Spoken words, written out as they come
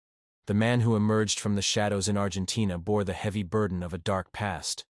The man who emerged from the shadows in Argentina bore the heavy burden of a dark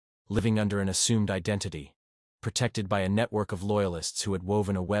past, living under an assumed identity, protected by a network of loyalists who had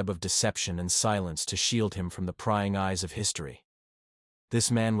woven a web of deception and silence to shield him from the prying eyes of history. This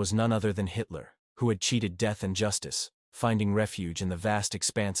man was none other than Hitler, who had cheated death and justice, finding refuge in the vast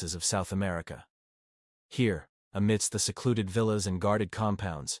expanses of South America. Here, amidst the secluded villas and guarded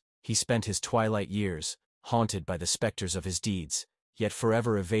compounds, he spent his twilight years, haunted by the specters of his deeds, yet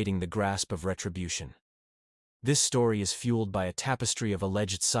forever evading the grasp of retribution. This story is fueled by a tapestry of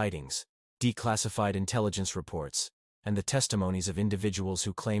alleged sightings, declassified intelligence reports, and the testimonies of individuals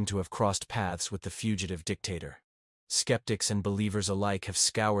who claim to have crossed paths with the fugitive dictator. Skeptics and believers alike have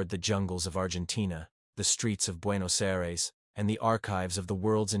scoured the jungles of Argentina, the streets of Buenos Aires, and the archives of the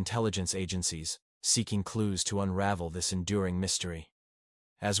world's intelligence agencies, seeking clues to unravel this enduring mystery.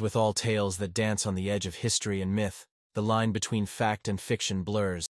 As with all tales that dance on the edge of history and myth, the line between fact and fiction blurs.